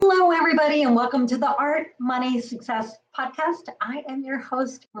everybody, and welcome to the Art, Money, Success podcast. I am your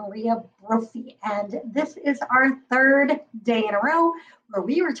host, Maria Brophy, and this is our third day in a row where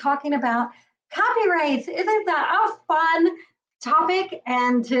we were talking about copyrights. Isn't that a fun topic?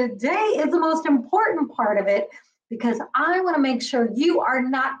 And today is the most important part of it because I want to make sure you are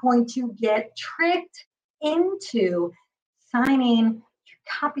not going to get tricked into signing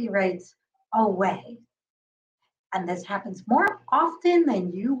your copyrights away. And this happens more often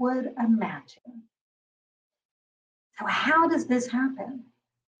than you would imagine. So how does this happen?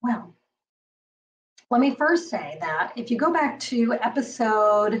 Well, let me first say that if you go back to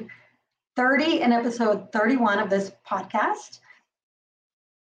episode 30 and episode 31 of this podcast,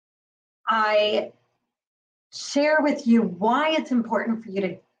 I share with you why it's important for you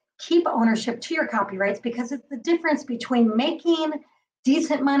to keep ownership to your copyrights, because it's the difference between making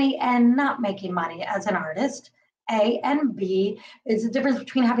decent money and not making money as an artist. A, and B is the difference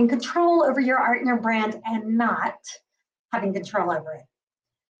between having control over your art and your brand and not having control over it.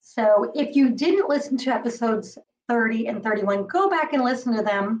 So if you didn't listen to episodes 30 and 31, go back and listen to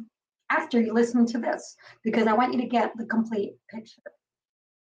them after you listen to this, because I want you to get the complete picture.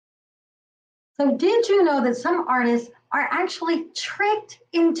 So did you know that some artists are actually tricked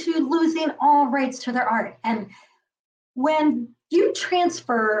into losing all rights to their art? And when you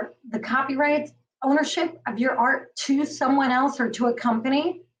transfer the copyrights ownership of your art to someone else or to a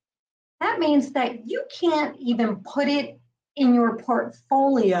company, that means that you can't even put it in your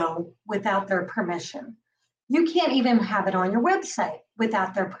portfolio without their permission. You can't even have it on your website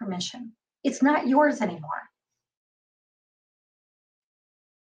without their permission. It's not yours anymore.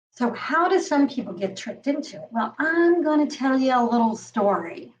 So how do some people get tricked into it? Well, I'm going to tell you a little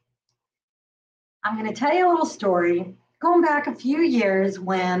story. Going back a few years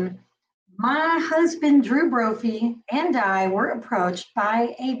when my husband, Drew Brophy, and I were approached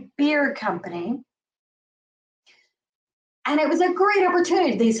by a beer company. And it was a great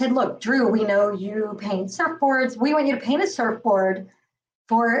opportunity. They said, look, Drew, we know you paint surfboards. We want you to paint a surfboard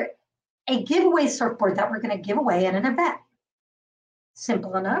for a giveaway surfboard that we're going to give away at an event.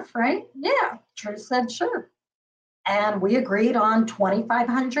 Simple enough, right? Yeah, Drew said, sure. And we agreed on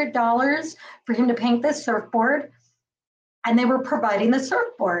 $2,500 for him to paint this surfboard. And they were providing the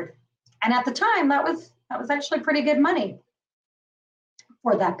surfboard. And at the time, that was actually pretty good money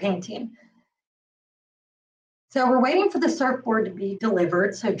for that painting. So we're waiting for the surfboard to be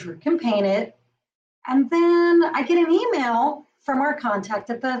delivered so Drew can paint it. And then I get an email from our contact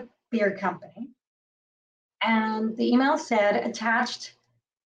at the beer company. And the email said, attached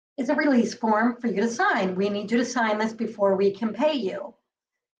is a release form for you to sign. We need you to sign this before we can pay you.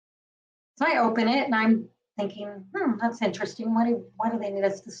 So I open it and I'm thinking, that's interesting. Why do they need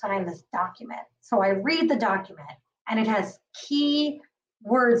us to sign this document? So I read the document and it has key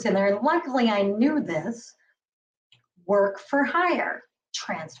words in there. And luckily I knew this: work for hire,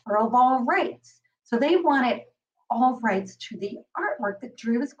 transfer of all rights. So they wanted all rights to the artwork that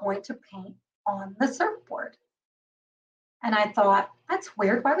Drew was going to paint on the surfboard. And I thought, that's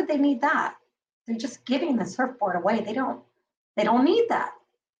weird. Why would they need that? They're just giving the surfboard away. They don't need that.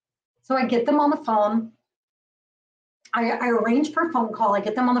 So I get them on the phone. I arranged for a phone call. I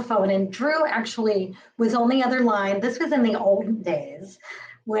get them on the phone, and Drew actually was on the other line. This was in the olden days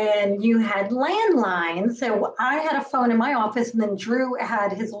when you had landlines. So I had a phone in my office, and then Drew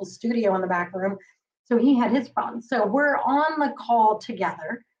had his little studio in the back room. So he had his phone. So we're on the call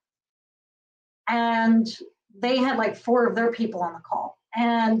together, and they had like 4 of their people on the call.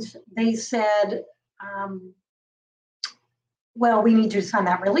 And they said, well, we need you to sign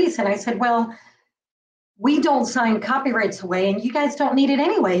that release. And I said, well, we don't sign copyrights away, and you guys don't need it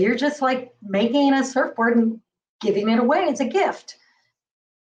anyway. You're just like making a surfboard and giving it away. It's a gift.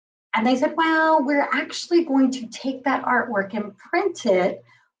 And they said, well, we're actually going to take that artwork and print it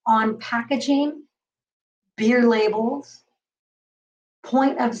on packaging, beer labels,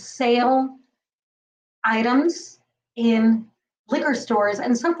 point of sale items in liquor stores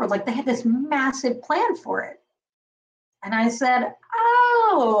and so forth. Like, they had this massive plan for it. And I said,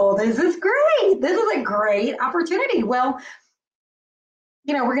 oh, this is great. This is a great opportunity. Well,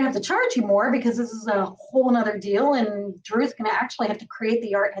 we're going to have to charge you more because this is a whole nother deal. And Drew's going to actually have to create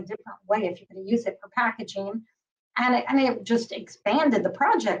the art in a different way if you're going to use it for packaging. And it just expanded the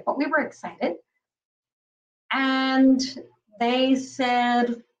project, but we were excited. And they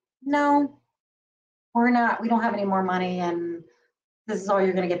said, no, we don't have any more money. And this is all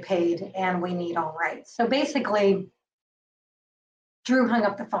you're going to get paid. And we need all rights. So basically, Drew hung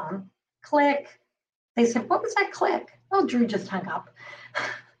up the phone. Click. They said, what was that click? Oh, Drew just hung up.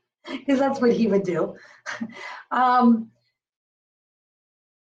 Because that's what he would do.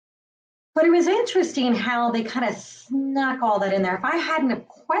 But it was interesting how they kind of snuck all that in there. If I hadn't have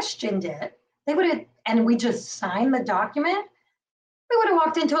questioned it, they would have, and we just signed the document, we would have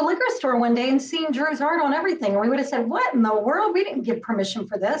walked into a liquor store one day and seen Drew's art on everything. And we would have said, what in the world? We didn't give permission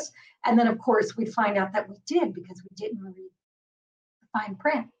for this. And then, of course, we'd find out that we did because we didn't read the fine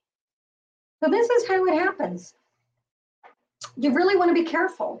print. So this is how it happens. You really want to be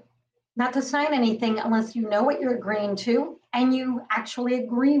careful not to sign anything unless you know what you're agreeing to and you actually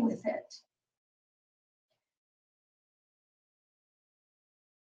agree with it.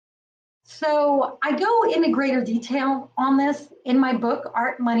 So I go into greater detail on this in my book,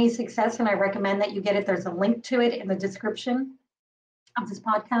 Art, Money, Success, and I recommend that you get it. There's a link to it in the description of this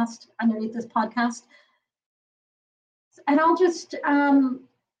podcast, underneath this podcast. And I'll just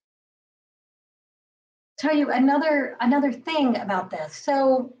tell you another thing about this.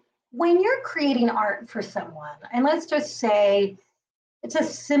 So when you're creating art for someone, and let's just say it's a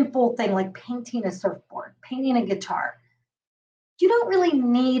simple thing like painting a surfboard, painting a guitar, you don't really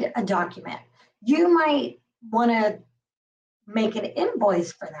need a document. You might want to make an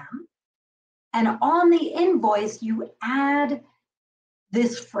invoice for them. And on the invoice, you add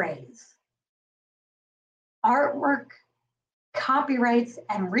this phrase: artwork, copyrights,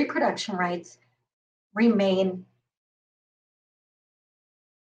 and reproduction rights remain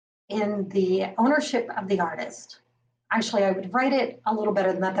in the ownership of the artist. Actually, I would write it a little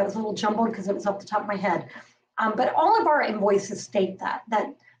better than that. That was a little jumbled because it was off the top of my head. But all of our invoices state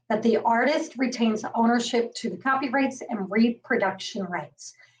that the artist retains ownership to the copyrights and reproduction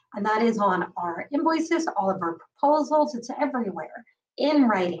rights. And that is on our invoices, all of our proposals, it's everywhere in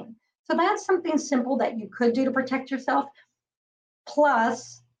writing. So that's something simple that you could do to protect yourself.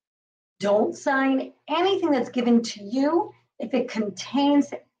 Plus, don't sign anything that's given to you if it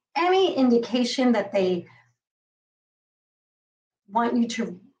contains any indication that they want you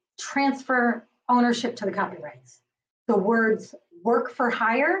to transfer ownership to the copyrights. The words work for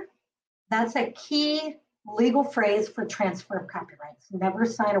hire, that's a key legal phrase for transfer of copyrights. Never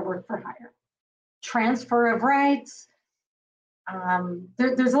sign a work for hire. Transfer of rights.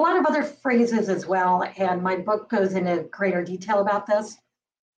 There's a lot of other phrases as well, and my book goes into greater detail about this.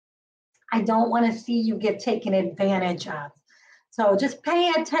 I don't want to see you get taken advantage of. So just pay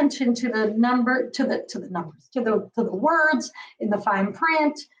attention to the numbers, to the words in the fine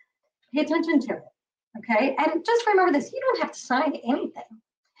print. Pay attention to it, okay? And just remember this, you don't have to sign anything.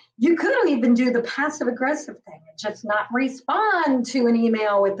 You could even do the passive aggressive thing and just not respond to an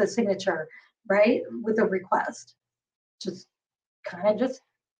email with the signature, right? With a request. Just kind of just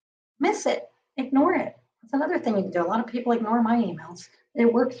miss it, ignore it. That's another thing you can do. A lot of people ignore my emails.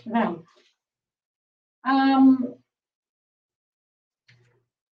 It works for them.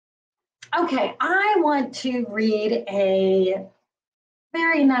 Okay, I want to read a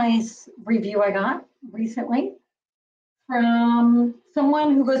very nice review I got recently from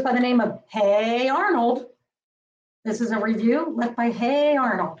someone who goes by the name of Hey Arnold. This is a review left by Hey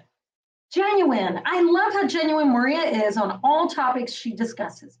Arnold. Genuine. I love how genuine Maria is on all topics she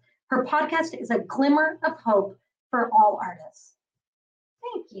discusses. Her podcast is a glimmer of hope for all artists.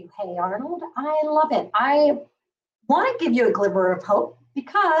 Thank you, Hey Arnold. I love it. I want to give you a glimmer of hope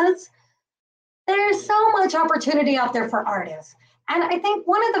because there's so much opportunity out there for artists. And I think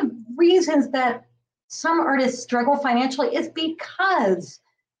one of the reasons that some artists struggle financially is because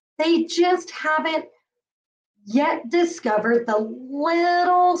they just haven't yet discovered the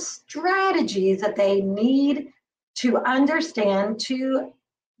little strategies that they need to understand to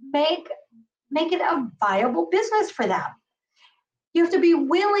make it a viable business for them. You have to be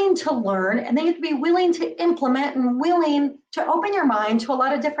willing to learn, and then you have to be willing to implement and willing to open your mind to a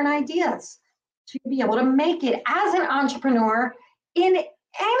lot of different ideas to be able to make it as an entrepreneur in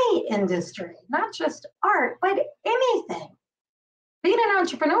any industry, not just art, but anything. Being an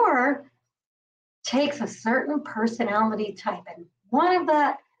entrepreneur takes a certain personality type, and one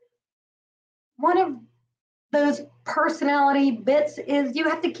of those personality bits is you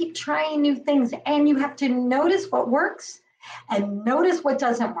have to keep trying new things, and you have to notice what works and notice what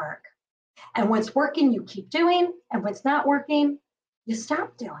doesn't work. And what's working, you keep doing, and what's not working, you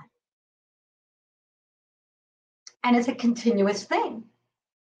stop doing. And it's a continuous thing.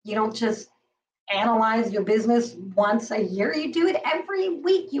 You don't just analyze your business once a year. You do it every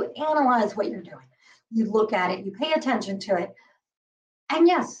week. You analyze what you're doing. You look at it, you pay attention to it. And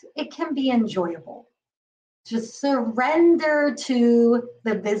yes, it can be enjoyable. Just surrender to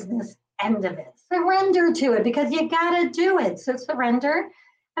the business end of it. Surrender to it because you gotta do it. So surrender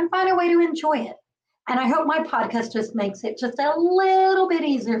and find a way to enjoy it. And I hope my podcast just makes it just a little bit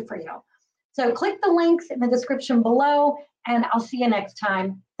easier for you. So click the links in the description below, and I'll see you next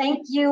time. Thank you.